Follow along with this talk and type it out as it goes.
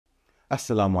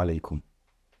Assalamu alaikum.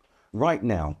 Right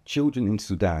now, children in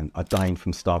Sudan are dying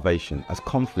from starvation as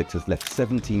conflict has left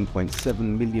 17.7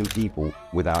 million people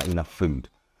without enough food.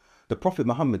 The Prophet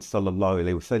Muhammad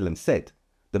ﷺ said,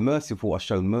 "The merciful are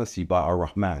shown mercy by our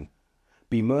Rahman.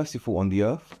 Be merciful on the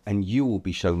earth and you will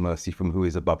be shown mercy from who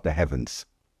is above the heavens."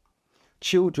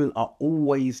 Children are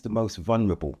always the most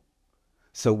vulnerable,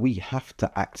 so we have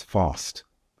to act fast.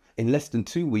 In less than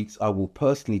 2 weeks, I will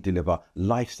personally deliver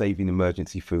life-saving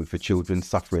emergency food for children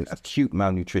suffering acute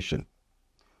malnutrition.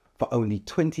 For only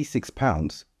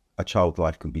 £26, a child's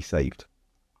life can be saved.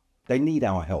 They need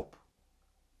our help.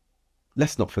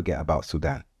 Let's not forget about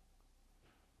Sudan.